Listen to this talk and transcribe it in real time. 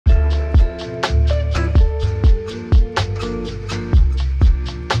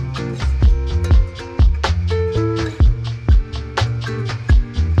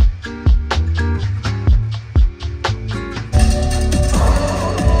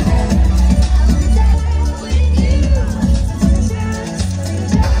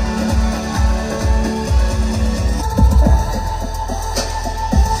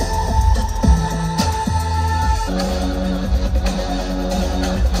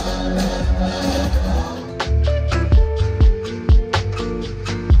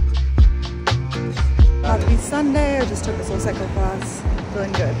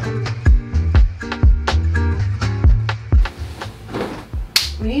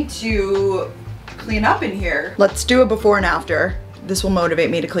need to clean up in here. Let's do a before and after. This will motivate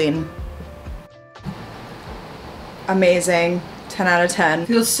me to clean. Amazing. 10 out of 10.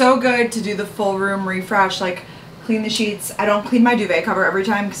 Feels so good to do the full room refresh, like clean the sheets. I don't clean my duvet cover every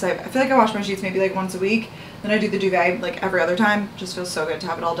time because I feel like I wash my sheets maybe like once a week. Then I do the duvet like every other time. Just feels so good to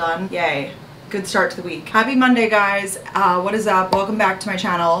have it all done. Yay. Good start to the week. Happy Monday, guys. What is up? Welcome back to my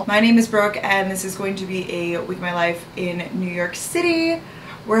channel. My name is Brooke and this is going to be a week of my life in New York City.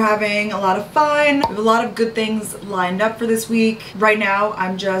 We're having a lot of fun. We have a lot of good things lined up for this week. Right now,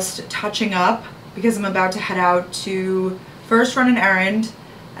 I'm just touching up because I'm about to head out to first run an errand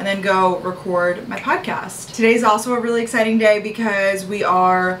and then go record my podcast. Today's also a really exciting day because we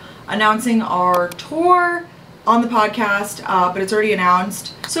are announcing our tour on the podcast, but it's already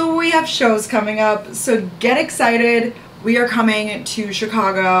announced. So we have shows coming up, so get excited. We are coming to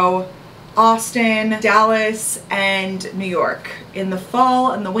Chicago, Austin, Dallas, and New York in the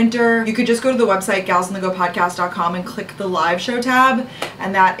fall and the winter. You could just go to the website galsonthegopodcast.com and click the live show tab,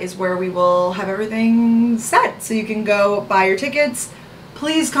 and that is where we will have everything set. So you can go buy your tickets.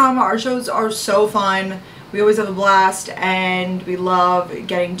 Please come. Our shows are so fun. We always have a blast and we love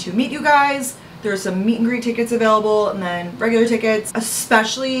getting to meet you guys. There's some meet and greet tickets available and then regular tickets,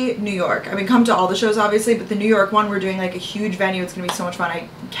 especially New York. I mean, come to all the shows obviously, but the New York one, we're doing like a huge venue. It's gonna be so much fun. I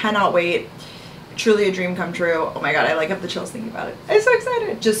cannot wait. Truly a dream come true. Oh my God, I like have the chills thinking about it. I'm so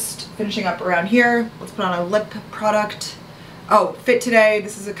excited. Just finishing up around here. Let's put on a lip product. Oh, fit today.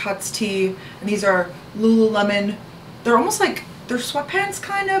 This is a Cuts tee and these are Lululemon. They're almost like, they're sweatpants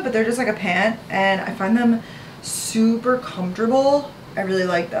kind of, but they're just like a pant and I find them super comfortable. I really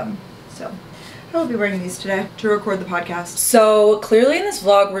like them, so. I will be wearing these today to record the podcast. So clearly in this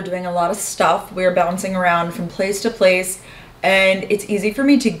vlog, we're doing a lot of stuff. We're bouncing around from place to place and it's easy for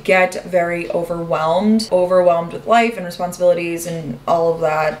me to get very overwhelmed with life and responsibilities and all of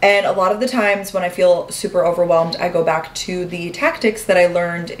that. And a lot of the times when I feel super overwhelmed, I go back to the tactics that I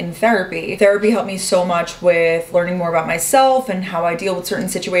learned in therapy. Therapy helped me so much with learning more about myself and how I deal with certain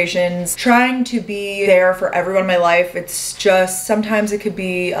situations, trying to be there for everyone in my life. It's just, sometimes it could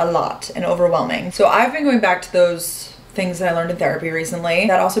be a lot and overwhelming. So I've been going back to those things that I learned in therapy recently.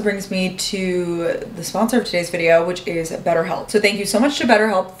 That also brings me to the sponsor of today's video, which is BetterHelp. So thank you so much to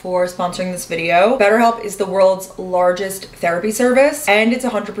BetterHelp for sponsoring this video. BetterHelp is the world's largest therapy service and it's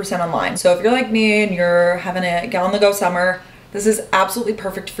 100% online. So if you're like me and you're having a gal on the go summer, this is absolutely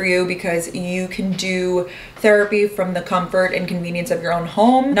perfect for you because you can do therapy from the comfort and convenience of your own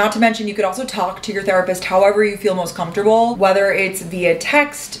home. Not to mention, you could also talk to your therapist however you feel most comfortable, whether it's via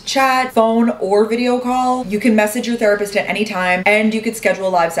text, chat, phone, or video call. You can message your therapist at any time and you could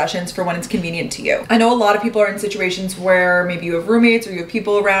schedule live sessions for when it's convenient to you. I know a lot of people are in situations where maybe you have roommates or you have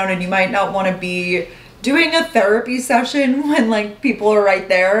people around and you might not want to be doing a therapy session when like people are right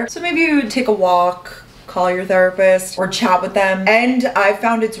there. So maybe you would take a walk, call your therapist or chat with them. And I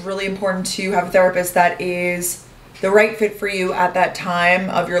found it's really important to have a therapist that is the right fit for you at that time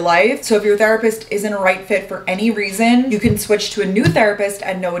of your life. So if your therapist isn't a right fit for any reason, you can switch to a new therapist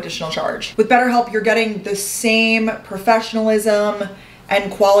at no additional charge. With BetterHelp, you're getting the same professionalism and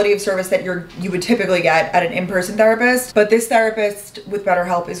quality of service that you would typically get at an in-person therapist. But this therapist with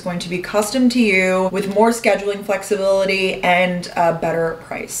BetterHelp is going to be custom to you with more scheduling flexibility and a better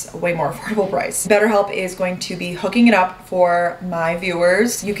price, a way more affordable price. BetterHelp is going to be hooking it up for my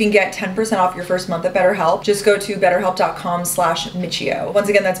viewers. You can get 10% off your first month at BetterHelp. Just go to betterhelp.com/Michio. Once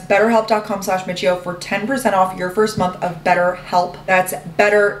again, that's betterhelp.com/Michio for 10% off your first month of BetterHelp. That's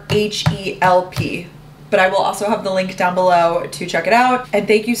better, H-E-L-P. But I will also have the link down below to check it out. And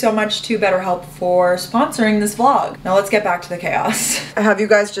thank you so much to BetterHelp for sponsoring this vlog. Now let's get back to the chaos. I have you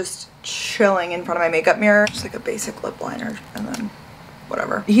guys just chilling in front of my makeup mirror. Just like a basic lip liner and then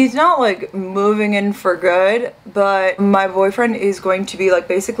whatever. He's not like moving in for good, but my boyfriend is going to be like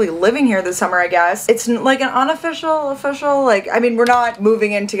basically living here this summer, I guess. It's like an unofficial, like, I mean, we're not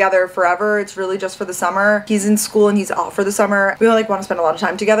moving in together forever. It's really just for the summer. He's in school and he's off for the summer. We like want to spend a lot of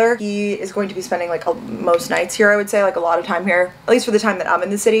time together. He is going to be spending like most nights here, I would say, like a lot of time here, at least for the time that I'm in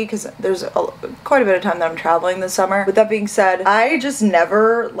the city, because there's quite a bit of time that I'm traveling this summer. With that being said, I just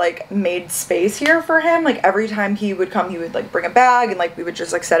never like made space here for him. Like every time he would come, he would like bring a bag and like we would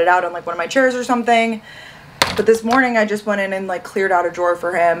just like set it out on like one of my chairs or something. But this morning I just went in and like cleared out a drawer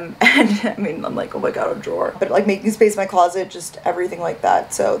for him, and I mean, I'm like, oh my god, a drawer, but like making space in my closet, just everything like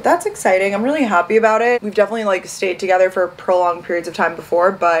that. So that's exciting. I'm really happy about it. We've definitely like stayed together for prolonged periods of time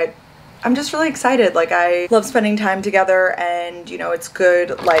before, but I'm just really excited. Like, I love spending time together, and you know, it's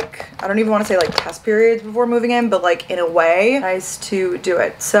good, like, I don't even want to say like test periods before moving in, but like in a way nice to do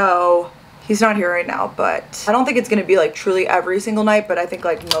it. So He's not here right now, but I don't think it's gonna be like truly every single night, but I think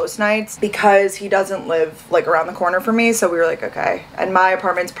like most nights, because he doesn't live like around the corner from me. So we were like, okay. And my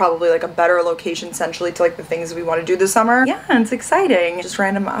apartment's probably like a better location centrally to like the things we want to do this summer. Yeah, it's exciting. Just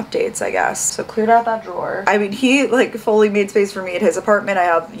random updates, I guess. So cleared out that drawer. I mean, he like fully made space for me at his apartment. I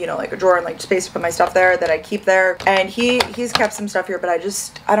have, you know, like a drawer and like space to put my stuff there that I keep there. And he's kept some stuff here, but I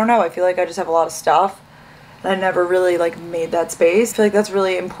don't know. I feel like I just have a lot of stuff. I never really like made that space. I feel like that's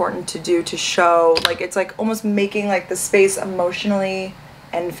really important to do, to show like it's like almost making like the space emotionally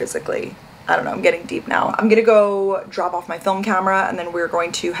and physically. I don't know, I'm getting deep now. I'm gonna go drop off my film camera and then we're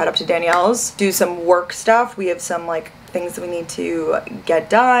going to head up to Danielle's, do some work stuff. We have some like things that we need to get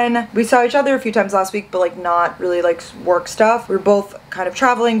done. We saw each other a few times last week, but like not really like work stuff. We're both kind of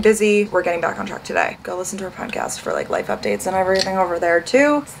traveling, busy. We're getting back on track today. Go listen to our podcast for like life updates and everything over there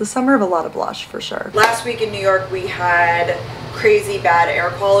too. It's the summer of a lot of blush for sure. Last week in New York, we had crazy bad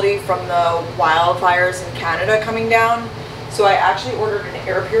air quality from the wildfires in Canada coming down. So I actually ordered an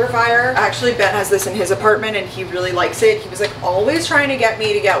air purifier. Actually, Ben has this in his apartment and he really likes it. He was like always trying to get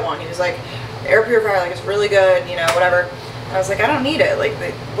me to get one. He was like, air purifier, like it's really good, you know, whatever. And I was like, I don't need it, like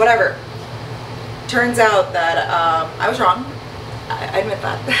whatever. Turns out that I was wrong. I admit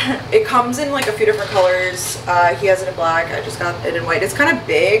that. It comes in like a few different colors. He has it in black. I just got it in white. It's kind of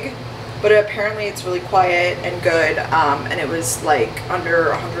big, but apparently it's really quiet and good. And it was like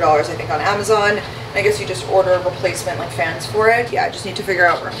under $100, I think, on Amazon. And I guess you just order replacement like fans for it. Yeah, I just need to figure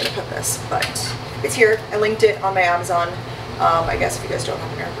out where I'm gonna put this, but it's here. I linked it on my Amazon. I guess if you guys don't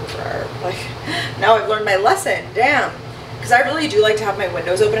have an air purifier, like now I've learned my lesson. Damn. Because I really do like to have my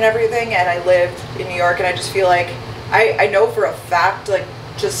windows open and everything, and I live in New York and I just feel like I know for a fact like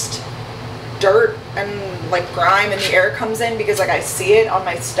just dirt and like grime and the air comes in because like I see it on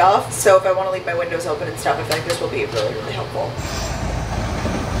my stuff. So if I want to leave my windows open and stuff, I feel like this will be really, really helpful.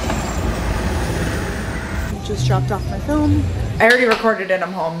 Just dropped off my film. I already recorded it,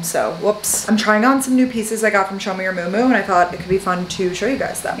 I'm home, so whoops. I'm trying on some new pieces I got from Show Me Your Moo Moo, and I thought it could be fun to show you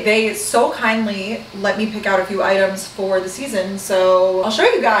guys them. They so kindly let me pick out a few items for the season, so I'll show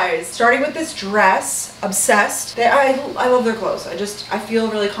you guys. Starting with this dress, obsessed. I love their clothes. I feel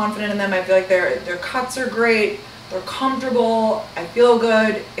really confident in them. I feel like their cuts are great. They're comfortable, I feel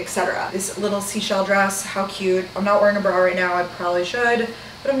good, etc. This little seashell dress, how cute. I'm not wearing a bra right now, I probably should,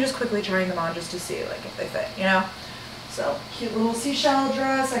 but I'm just quickly trying them on just to see like if they fit, you know? So, cute little seashell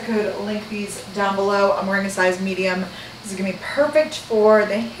dress. I could link these down below. I'm wearing a size medium. This is gonna be perfect for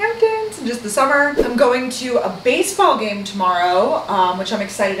the Hamptons and just the summer. I'm going to a baseball game tomorrow, which I'm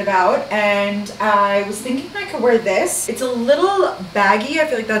excited about, and I was thinking I could wear this. It's a little baggy. I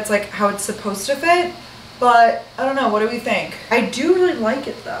feel like that's like how it's supposed to fit. But I don't know, what do we think? I do really like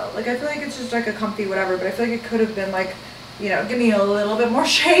it though. Like I feel like it's just like a comfy whatever, but I feel like it could have been like, you know, give me a little bit more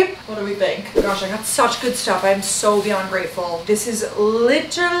shape. What do we think? Gosh, I got such good stuff. I'm so beyond grateful. This is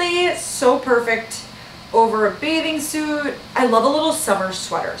literally so perfect over a bathing suit. I love a little summer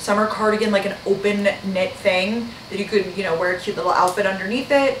sweater, summer cardigan, like an open knit thing that you could, you know, wear a cute little outfit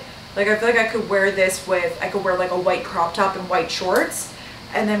underneath it. Like I feel like I could wear this with, I could wear like a white crop top and white shorts,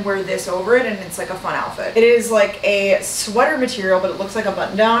 and then wear this over it, and it's like a fun outfit. It is like a sweater material, but it looks like a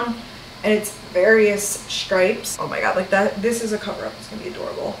button down, and it's various stripes. Oh my god, like that, this is a cover up. It's gonna be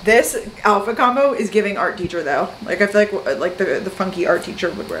adorable. This outfit combo is giving art teacher though. Like I feel like the funky art teacher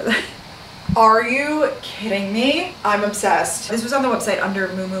would wear that. Are you kidding me? I'm obsessed. This was on the website under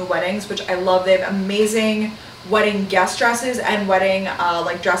Moo Moo Weddings, which I love. They have amazing wedding guest dresses and wedding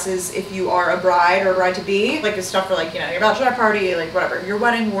like dresses if you are a bride or a bride to be, like the stuff for like, you know, your bachelorette party, like whatever, your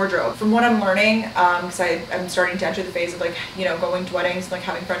wedding wardrobe. From what I'm learning, because I'm starting to enter the phase of like, you know, going to weddings and like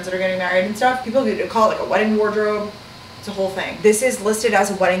having friends that are getting married and stuff, people call it like a wedding wardrobe. It's a whole thing. This is listed as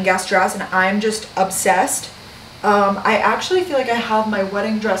a wedding guest dress and I'm just obsessed. I actually feel like I have my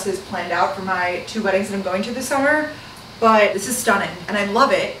wedding dresses planned out for my 2 weddings that I'm going to this summer, but this is stunning and I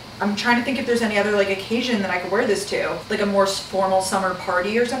love it. I'm trying to think if there's any other like occasion that I could wear this to, like a more formal summer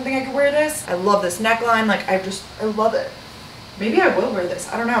party or something I could wear this. I love this neckline, like I love it. Maybe I will wear this,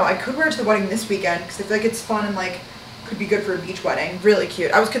 I don't know. I could wear it to the wedding this weekend because I feel like it's fun and like could be good for a beach wedding. Really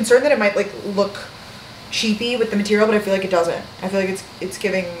cute. I was concerned that it might like look cheapy with the material, but I feel like it doesn't. I feel like it's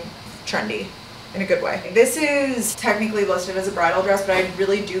giving trendy in a good way. This is technically listed as a bridal dress, but I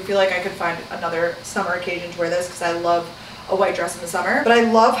really do feel like I could find another summer occasion to wear this because I love a white dress in the summer. But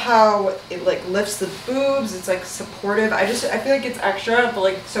I love how it like lifts the boobs, it's like supportive. I feel like it's extra, but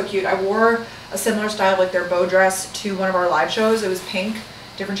like so cute. I wore a similar style, like their bow dress, to one of our live shows. It was pink,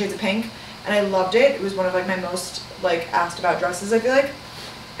 different shades of pink, and I loved it. It was one of like my most like asked about dresses, I feel like.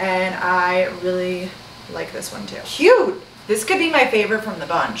 And I really like this one too. Cute! This could be my favorite from the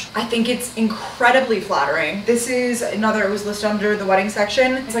bunch. I think it's incredibly flattering. This is another, it was listed under the wedding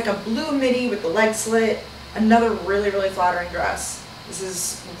section. It's like a blue midi with the leg slit. Another really, really flattering dress. This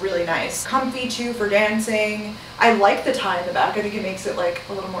is really nice. Comfy too for dancing. I like the tie in the back. I think it makes it like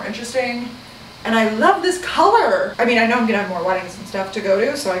a little more interesting. And I love this color. I mean, I know I'm gonna have more weddings and stuff to go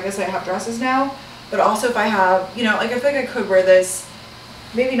to, so I guess I have dresses now. But also if I have, you know, like I feel like I could wear this,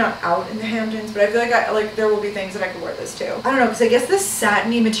 maybe not out in the Hamptons, but I feel like there will be things that I could wear this to. I don't know, because I guess this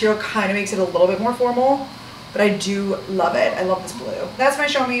satiny material kind of makes it a little bit more formal, but I do love it. I love this blue. That's my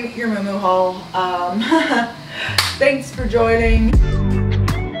Show Me Your Moo Moo haul. Thanks for joining.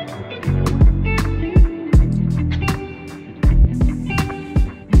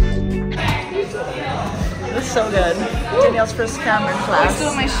 This is so good. Danielle's first camera class. I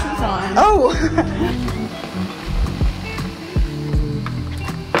still have my shoes on. Oh!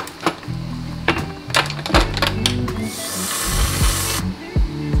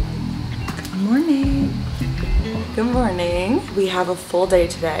 Good morning. We have a full day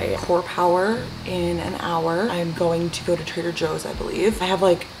today. Core power in an hour. I'm going to go to Trader Joe's, I believe. I have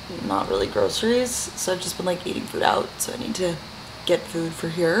like not really groceries, so I've just been like eating food out, so I need to get food for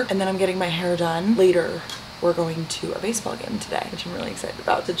here. And then I'm getting my hair done. Later, we're going to a baseball game today, which I'm really excited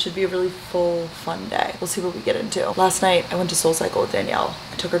about. It should be a really full, fun day. We'll see what we get into. Last night, I went to Soul Cycle with Danielle.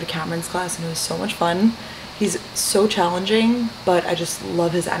 I took her to Cameron's class and it was so much fun. He's so challenging, but I just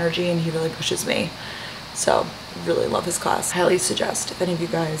love his energy and he really pushes me. So really love his class. Highly suggest if any of you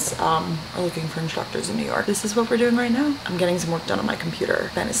guys are looking for instructors in New York. This is what we're doing right now. I'm getting some work done on my computer.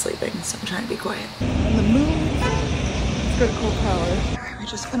 Ben is sleeping, so I'm trying to be quiet. On the move. Let's go to Core Power. All right, we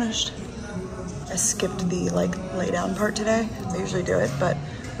just finished. I skipped the like lay down part today. I usually do it, but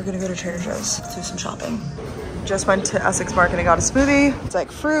we're gonna go to Trader Joe's to do some shopping. Just went to Essex Market and got a smoothie. It's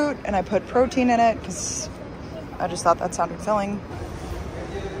like fruit and I put protein in it because I just thought that sounded filling.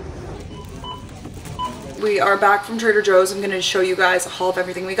 We are back from Trader Joe's. I'm going to show you guys a haul of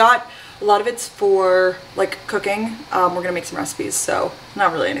everything we got. A lot of it's for like cooking. We're going to make some recipes, so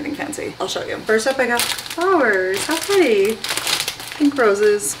not really anything fancy. I'll show you. First up, I got flowers. How pretty. Pink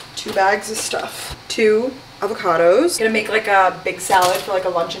roses. 2 bags of stuff. 2 avocados. Gonna make like a big salad for like a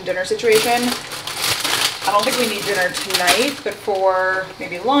lunch and dinner situation. I don't think we need dinner tonight, but for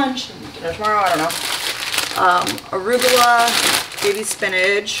maybe lunch and dinner tomorrow, I don't know. Arugula. Baby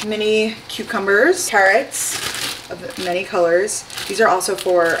spinach, mini cucumbers, carrots of many colors. These are also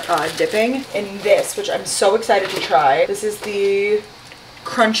for dipping in this, which I'm so excited to try. This is the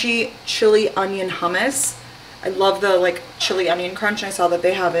crunchy chili onion hummus. I love the like chili onion crunch, and I saw that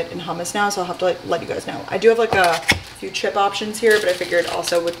they have it in hummus now, so I'll have to like let you guys know. I do have like a few chip options here, but I figured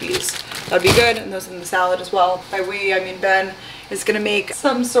also with these that'd be good, and those in the salad as well. By we, I mean Ben is gonna make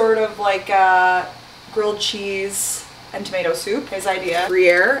some sort of like grilled cheese and tomato soup, his idea.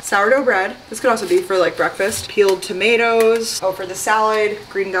 Gruyere, sourdough bread. This could also be for like breakfast. Peeled tomatoes. Oh, for the salad,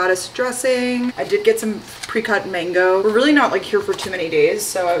 green goddess dressing. I did get some pre-cut mango. We're really not like here for too many days,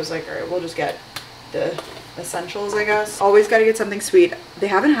 so I was like, all right, we'll just get the essentials, I guess. Always gotta get something sweet. They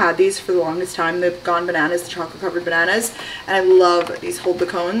haven't had these for the longest time. They've gone bananas, the chocolate covered bananas, and I love these hold the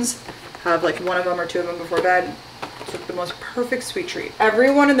cones. Have like 1 of them or 2 of them before bed. It's like the most perfect sweet treat.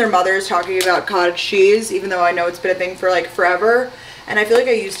 Everyone and their mother is talking about cottage cheese, even though I know it's been a thing for like forever. And I feel like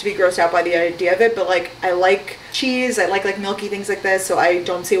I used to be grossed out by the idea of it, but like I like cheese, I like milky things like this, so I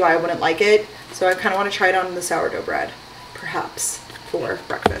don't see why I wouldn't like it. So I kind of want to try it on the sourdough bread, perhaps for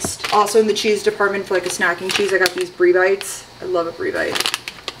breakfast. Also in the cheese department for like a snacking cheese, I got these brie bites. I love a brie bite.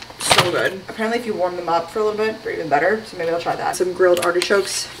 So good. Apparently if you warm them up for a little bit, they're even better, so maybe I'll try that. Some grilled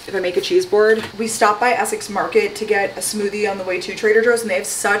artichokes if I make a cheese board. We stopped by Essex Market to get a smoothie on the way to Trader Joe's, and they have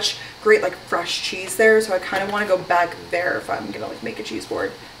such great like fresh cheese there, so I kind of want to go back there if I'm gonna like make a cheese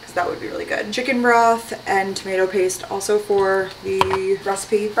board, because that would be really good. Chicken broth and tomato paste also for the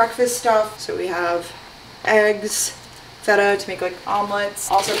recipe. Breakfast stuff, so we have eggs, feta to make like omelets.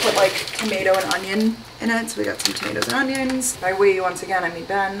 Also put like tomato and onion in it, so we got some tomatoes and onions. By we, once again, I mean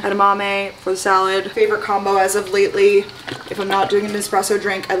Ben. Edamame for the salad. Favorite combo as of lately, if I'm not doing an espresso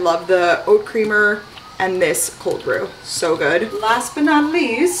drink, I love the oat creamer and this cold brew. So good. Last but not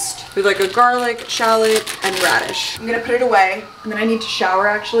least, we have like a garlic, shallot, and radish. I'm gonna put it away, and then I need to shower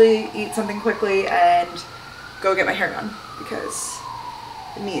actually, eat something quickly, and go get my hair done, because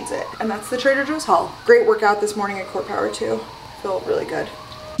it needs it. And that's the Trader Joe's haul. Great workout this morning at Core Power too. I feel really good.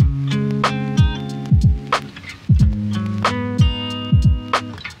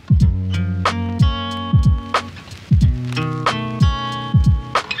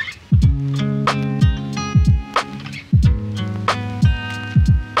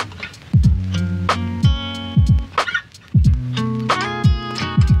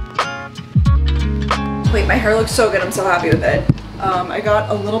 hair looks so good. I'm so happy with it. I got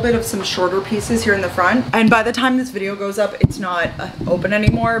a little bit of some shorter pieces here in the front, and by the time this video goes up, it's not open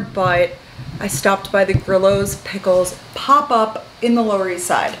anymore, but I stopped by the Grillo's Pickles pop-up in the Lower East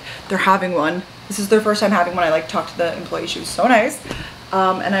Side. They're having one. This is their first time having one. I like talked to the employee. She was so nice.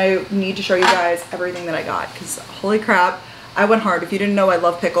 And I need to show you guys everything that I got, because holy crap, I went hard. If you didn't know, I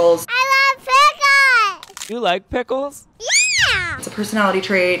love pickles. I love pickles! You like pickles? Yeah! It's a personality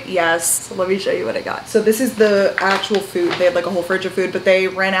trait, yes. So let me show you what I got. So this is the actual food. They had like a whole fridge of food, but they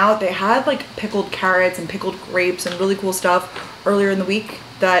ran out. They had like pickled carrots and pickled grapes and really cool stuff earlier in the week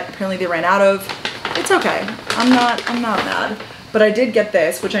that apparently they ran out of. It's okay. I'm not mad. But I did get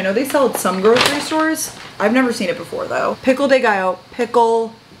this, which I know they sell at some grocery stores. I've never seen it before though. Pickle de gallo,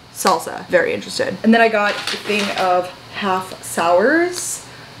 pickle salsa. Very interested. And then I got a thing of half sours.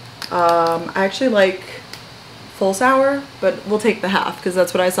 I actually like full sour, but we'll take the half because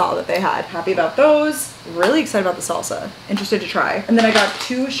that's what I saw that they had. Happy about those. Really excited about the salsa. Interested to try. And then I got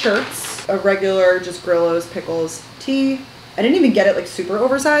 2 shirts, a regular just Grillo's Pickles tee. I didn't even get it like super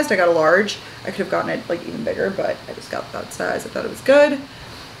oversized. I got a large. I could have gotten it like even bigger, but I just got that size. I thought it was good.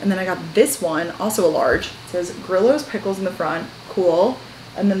 And then I got this one, also a large. It says Grillo's Pickles in the front. Cool.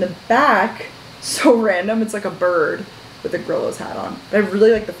 And then the back, so random. It's like a bird with a Grillo's hat on. But I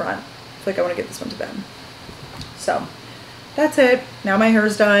really like the front. I feel like I want to get this one to Ben. So that's it. Now my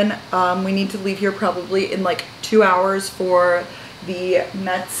hair's done. We need to leave here probably in like 2 hours for the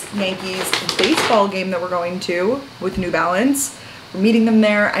Mets-Yankees baseball game that we're going to with New Balance. We're meeting them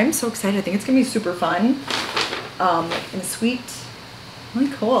there. I'm so excited. I think it's gonna be super fun. Like in a suite.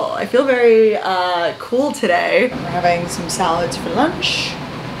 Really cool. I feel very cool today. We're having some salads for lunch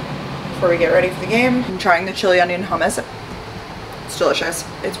before we get ready for the game. I'm trying the chili onion hummus. It's delicious.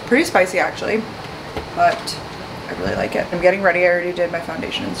 It's pretty spicy actually, but I really like it. I'm getting ready. I already did my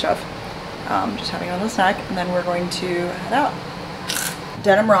foundation and stuff. Just having a little snack, and then we're going to head out.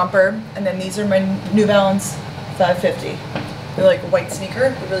 Denim romper, and then these are my New Balance 550. They're like a white sneaker.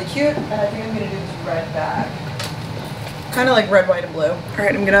 They're really cute, and I think I'm gonna do this red bag. Kind of like red, white, and blue. All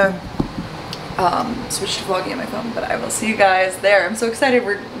right, I'm gonna switch to vlogging on my phone, but I will see you guys there. I'm so excited.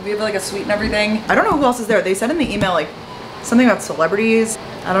 We have like a suite and everything. I don't know who else is there. They said in the email like something about celebrities.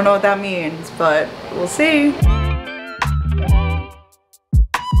 I don't know what that means, but we'll see.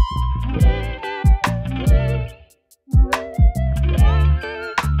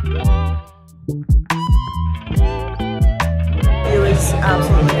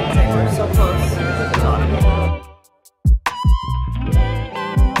 Absolutely insane. We're so close to the top.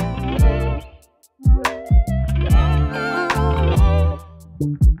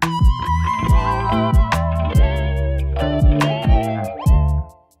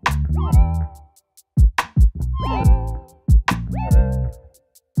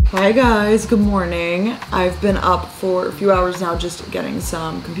 Hi guys, good morning. I've been up for a few hours now just getting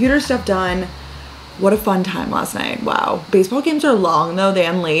some computer stuff done. What a fun time last night. Wow. Baseball games are long though, they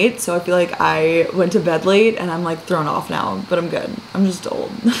end late, so I feel like I went to bed late and I'm like thrown off now, but I'm good. I'm just old.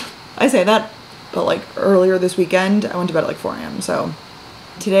 I say that, but like earlier this weekend, I went to bed at like 4 a.m. So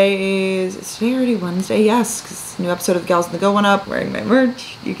is today already Wednesday? Yes, because new episode of Gals on the Go went up. Wearing my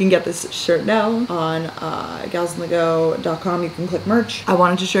merch. You can get this shirt now on galsonthego.com. You can click merch. I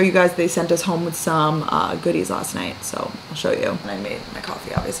wanted to show you guys, they sent us home with some goodies last night, so I'll show you. And I made my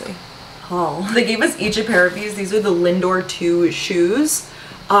coffee, obviously. Oh. They gave us each a pair of these. These are the Lindor 2 shoes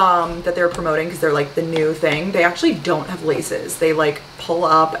that they're promoting because they're like the new thing. They actually don't have laces. They like pull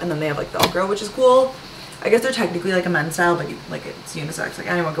up and then they have like Velcro, which is cool. I guess they're technically like a men's style, but like it's unisex. Like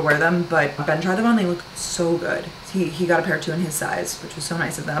anyone could wear them. But Ben tried them on. They look so good. He got a pair too in his size, which was so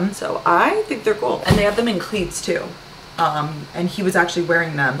nice of them. So I think they're cool. And they have them in cleats too. And he was actually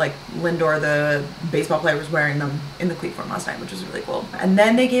wearing them, like Lindor, the baseball player, was wearing them in the cleat form last night, which was really cool. And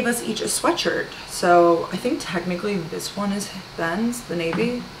then they gave us each a sweatshirt. So I think technically this one is Ben's, the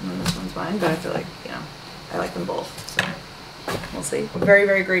navy, and then this one's mine, but I feel like, you know, I like them both, so we'll see. I'm very,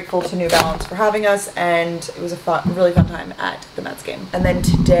 very grateful to New Balance for having us, and it was a really fun time at the Mets game. And then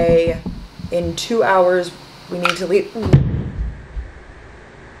today, in 2 hours, we need to leave.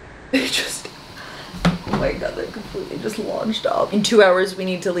 Oh my god, they completely just launched up. In 2 hours, we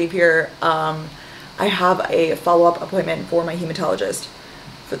need to leave here. I have a follow-up appointment for my hematologist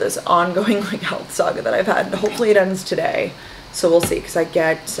for this ongoing like health saga that I've had. Hopefully it ends today. So we'll see, because I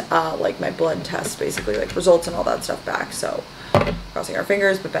get like my blood test, basically like results and all that stuff back. So crossing our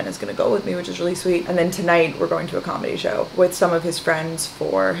fingers, but Ben is gonna go with me, which is really sweet. And then tonight we're going to a comedy show with some of his friends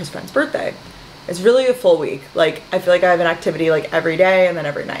for his friend's birthday. It's really a full week. Like, I feel like I have an activity like every day and then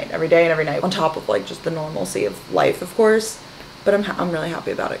every night, every day and every night, on top of like just the normalcy of life, of course. But I'm really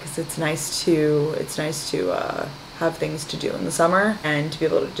happy about it because it's nice to have things to do in the summer, and to be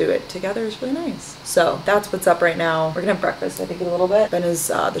able to do it together is really nice. So that's what's up right now. We're gonna have breakfast, I think, in a little bit. Ben is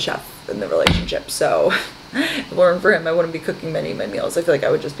the chef in the relationship, so if it weren't for him, I wouldn't be cooking many of my meals. I feel like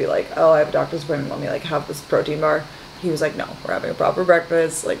I would just be like, oh, I have a doctor's appointment, let me like have this protein bar. He was like, no, we're having a proper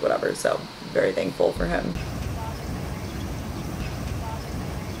breakfast, like whatever. So very thankful for him.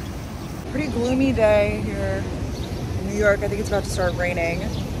 Pretty gloomy day here in New York. I think it's about to start raining.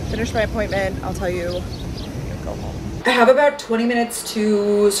 Finished my appointment. I'll tell you. Go home. I have about 20 minutes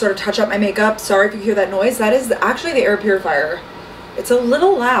to sort of touch up my makeup. Sorry if you hear that noise. That is actually the air purifier. It's a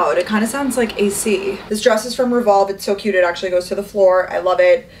little loud. It kind of sounds like AC. This dress is from Revolve. It's so cute. It actually goes to the floor. I love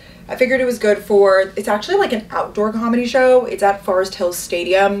it. I figured it was good for, it's actually like an outdoor comedy show. It's at Forest Hills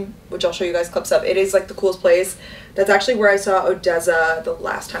Stadium, which I'll show you guys clips of. It is like the coolest place. That's actually where I saw Odessa the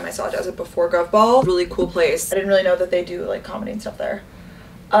last time I saw Odessa before Gov Ball. Really cool place. I didn't really know that they do like comedy and stuff there.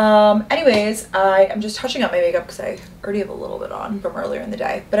 Anyways, I am just touching up my makeup because I already have a little bit on from earlier in the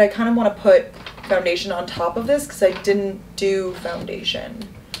day. But I kind of want to put foundation on top of this because I didn't do foundation.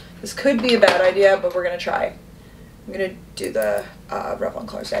 This could be a bad idea, but we're going to try. I'm going to do the Revlon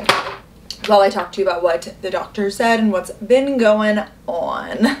Color Stay while I talk to you about what the doctor said and what's been going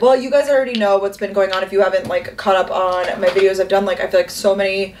on. Well, you guys already know what's been going on if you haven't like caught up on my videos. I've done like, I feel like so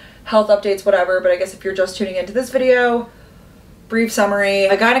many health updates, whatever, but I guess if you're just tuning into this video, brief summary.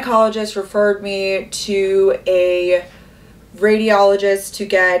 A gynecologist referred me to a radiologist to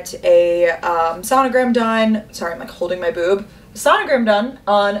get a sonogram done. Sorry, I'm like holding my boob. A sonogram done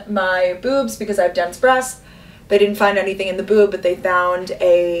on my boobs because I have dense breasts. They didn't find anything in the boob, but they found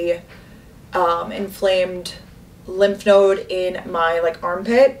a inflamed lymph node in my like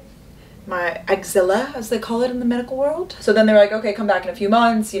armpit, my axilla as they call it in the medical world. So then they were like, okay, come back in a few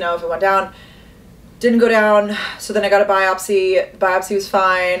months, you know, if it went down. Didn't go down, so then I got a biopsy. The biopsy was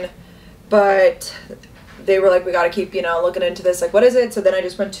fine, but they were like, we got to keep, you know, looking into this, like what is it? So then I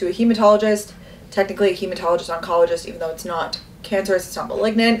just went to a hematologist, technically a hematologist oncologist, even though it's not cancerous, it's not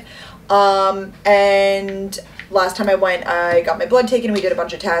malignant. And last time I went, I got my blood taken, we did a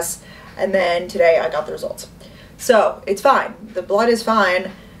bunch of tests, and then today I got the results. So it's fine, the blood is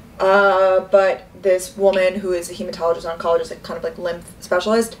fine, but this woman who is a hematologist oncologist, like kind of like lymph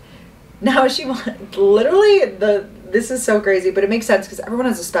specialist, now she literally, this is so crazy, but it makes sense because everyone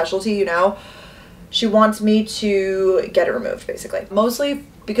has a specialty, you know. She wants me to get it removed, basically. Mostly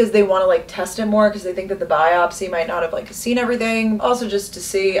because they want to like test it more because they think that the biopsy might not have like seen everything. Also just to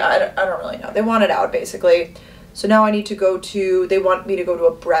see, I don't really know. They want it out, basically. So now I need to go to, they want me to go to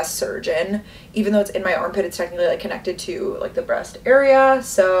a breast surgeon. Even though it's in my armpit, it's technically like connected to like the breast area.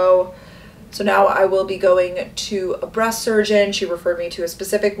 So now I will be going to a breast surgeon. She referred me to a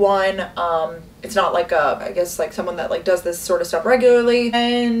specific one. It's not like I guess like someone that like does this sort of stuff regularly.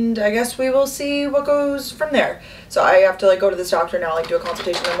 And I guess we will see what goes from there. So I have to like go to this doctor now, like do a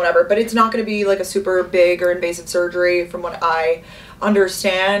consultation and whatever. But it's not going to be like a super big or invasive surgery from what I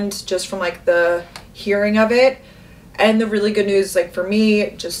understand, just from like the hearing of it. And the really good news, like for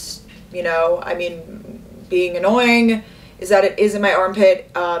me, just, you know, I mean, being annoying, is that it is in my armpit,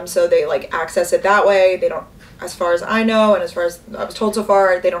 so they like access it that way. They don't, as far as I know, and as far as I was told so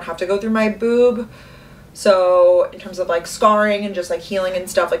far, they don't have to go through my boob. So in terms of like scarring and just like healing and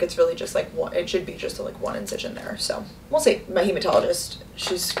stuff, like it's really just like one, it should be just like one incision there. So we'll see. My hematologist,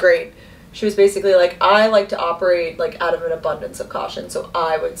 she's great. She was basically like, I like to operate like out of an abundance of caution, so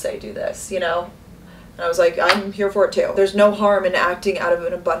I would say do this, you know? And I was like, I'm here for it too. There's no harm in acting out of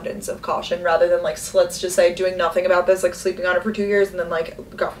an abundance of caution rather than like, let's just say doing nothing about this, like sleeping on it for 2 years and then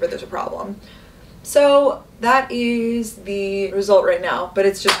like, God forbid there's a problem. So that is the result right now, but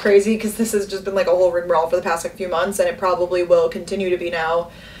it's just crazy because this has just been like a whole rigmarole for the past like few months, and it probably will continue to be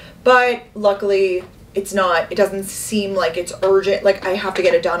now. But luckily it's not, it doesn't seem like it's urgent. Like I have to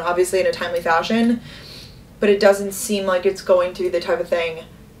get it done obviously in a timely fashion, but it doesn't seem like it's going to be the type of thing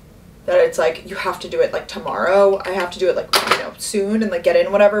that it's like you have to do it like tomorrow. I have to do it like, you know, soon and like get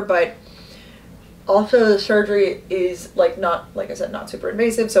in whatever. But also the surgery is like not, like I said, not super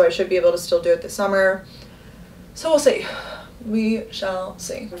invasive, so I should be able to still do it this summer. So we'll see. We shall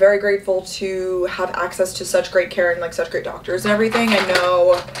see. I'm very grateful to have access to such great care and like such great doctors and everything. I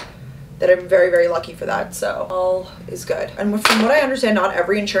know that I'm very, very lucky for that, so all is good. And from what I understand, not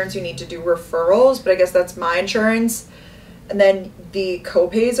every insurance you need to do referrals, but I guess that's my insurance. And then the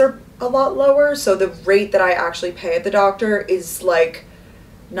co-pays are a lot lower, so the rate that I actually pay at the doctor is like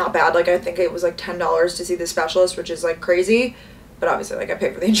not bad. Like I think it was like $10 to see the specialist, which is like crazy, but obviously like I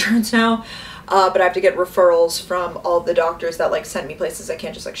pay for the insurance now. But I have to get referrals from all of the doctors that like send me places. I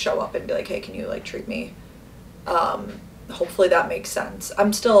can't just like show up and be like, hey, can you like treat me? hopefully that makes sense.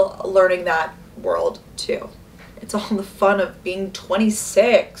 I'm still learning that world too. It's all the fun of being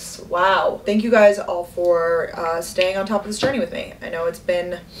 26. Wow. Thank you guys all for staying on top of this journey with me. I know it's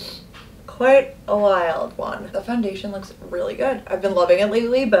been quite a wild one. The foundation looks really good. I've been loving it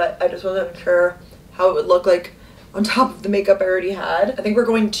lately, but I just wasn't sure how it would look like on top of the makeup I already had. I think we're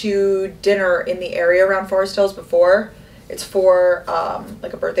going to dinner in the area around Forest Hills before. It's for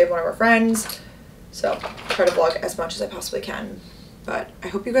like a birthday of one of our friends. So try to vlog as much as I possibly can. But I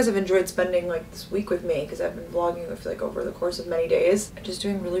hope you guys have enjoyed spending like this week with me, because I've been vlogging, I feel like, over the course of many days and just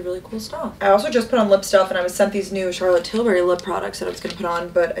doing really cool stuff. I also just put on lip stuff, and I was sent these new Charlotte Tilbury lip products that I was gonna put on,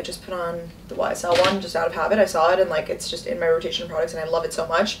 but I just put on the YSL one just out of habit. I saw it and like it's just in my rotation of products and I love it so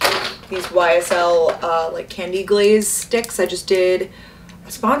much. These YSL like candy glaze sticks, I just did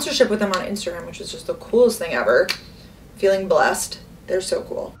a sponsorship with them on Instagram, which was just the coolest thing ever. Feeling blessed. They're so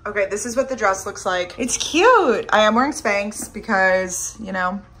cool. Okay, this is what the dress looks like. It's cute. I am wearing Spanx because, you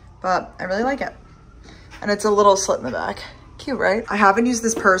know, but I really like it. And it's a little slit in the back. Cute, right? I haven't used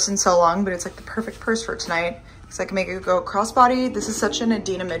this purse in so long, but it's like the perfect purse for tonight because I can make it go crossbody. This is such an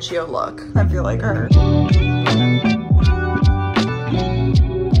Adina Miccio look. I feel like her.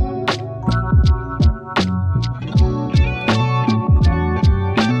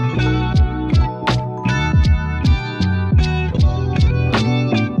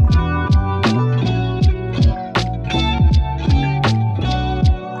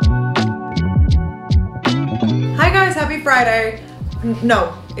 Friday.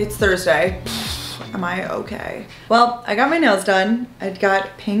 No, it's Thursday. Am I okay? Well, I got my nails done. I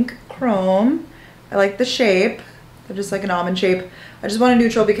got pink chrome. I like the shape. They're just like an almond shape. I just want a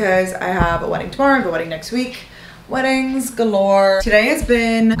neutral because I have a wedding tomorrow. I have a wedding next week. Weddings galore. Today has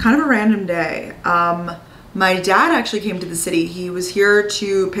been kind of a random day. My dad actually came to the city. He was here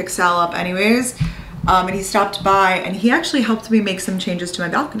to pick Sal up anyways. And he stopped by and he actually helped me make some changes to my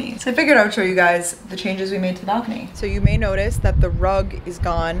balcony. So I figured I would show you guys the changes we made to the balcony. So you may notice that the rug is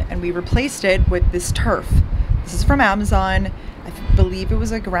gone and we replaced it with this turf. This is from Amazon. I believe it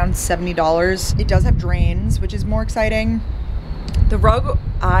was like around $70. It does have drains, which is more exciting. The rug,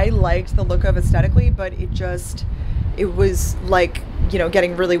 I liked the look of aesthetically, but it was like, you know,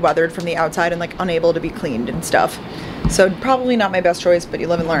 getting really weathered from the outside and like unable to be cleaned and stuff. So probably not my best choice, but you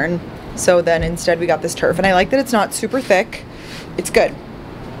live and learn. So then instead we got this turf, and I like that it's not super thick. It's good.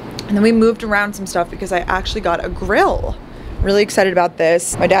 And then we moved around some stuff because I actually got a grill. Really excited about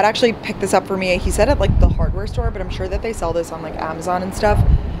this. My dad actually picked this up for me. He said at like the hardware store, but I'm sure that they sell this on like Amazon and stuff.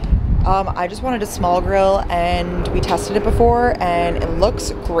 I just wanted a small grill and we tested it before and it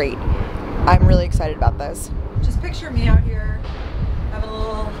looks great. I'm really excited about this. Just picture me out here having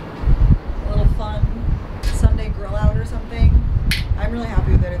a little fun Sunday grill out or something. I'm really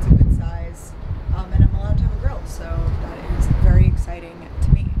happy with it. It's a good size, and I'm allowed to have a grill, so that is very exciting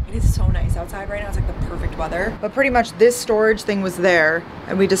to me. It is so nice outside right now. It's like the perfect weather. But pretty much this storage thing was there,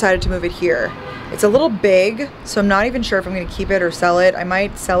 and we decided to move it here. It's a little big, so I'm not even sure if I'm going to keep it or sell it. I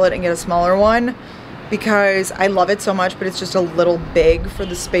might sell it and get a smaller one because I love it so much, but it's just a little big for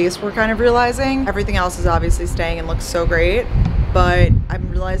the space we're kind of realizing. Everything else is obviously staying and looks so great. But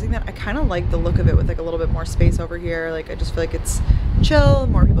I'm realizing that I kind of like the look of it with like a little bit more space over here. Like I just feel like it's chill,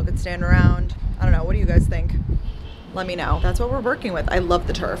 more people could stand around. I don't know, what do you guys think? Let me know. That's what we're working with. I love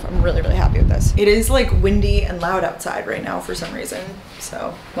the turf. I'm really happy with this. It is like windy and loud outside right now for some reason.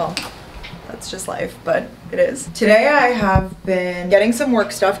 So, well, that's just life, but it is. Today I have been getting some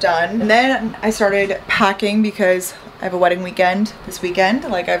work stuff done, and then I started packing because I have a wedding weekend this weekend,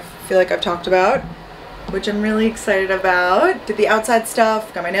 like I feel like I've talked about, which I'm really excited about. Did the outside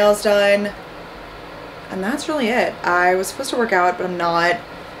stuff, got my nails done, and that's really it. I was supposed to work out, but I'm not,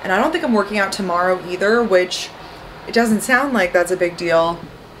 and I don't think I'm working out tomorrow either, which it doesn't sound like that's a big deal,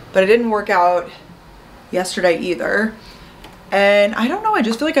 but I didn't work out yesterday either. And I don't know, I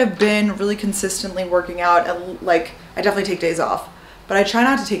just feel like I've been really consistently working out, and like I definitely take days off, but I try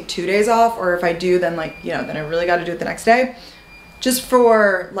not to take 2 days off, or if I do, then like, you know, then I really got to do it the next day. Just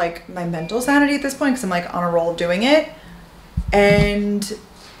for like my mental sanity at this point, because I'm like on a roll doing it. And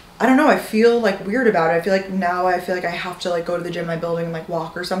I don't know, I feel like weird about it. I feel like now I feel like I have to like go to the gym in my building and like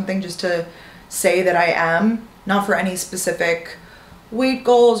walk or something just to say that I am, not for any specific weight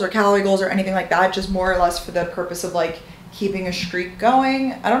goals or calorie goals or anything like that, just more or less for the purpose of like keeping a streak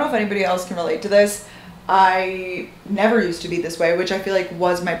going. I don't know if anybody else can relate to this. I never used to be this way, which I feel like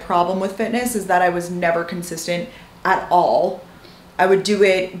was my problem with fitness, is that I was never consistent at all. I would do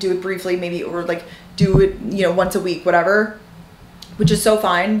it briefly maybe, or like do it, you know, once a week, whatever, which is so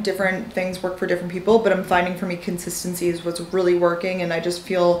fine. Different things work for different people, but I'm finding for me consistency is what's really working, and I just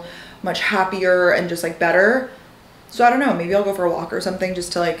feel much happier and just like better. So I don't know, maybe I'll go for a walk or something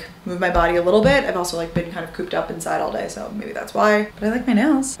just to like move my body a little bit. I've also like been kind of cooped up inside all day, so maybe that's why. But I like my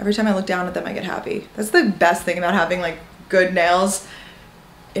nails. Every time I look down at them, I get happy. That's the best thing about having like good nails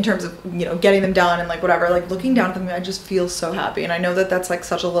in terms of, you know, getting them done and like whatever, like looking down at them, I just feel so happy. And I know that that's like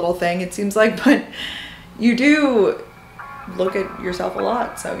such a little thing, it seems like, but you do look at yourself a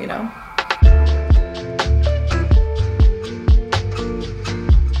lot, so, you know.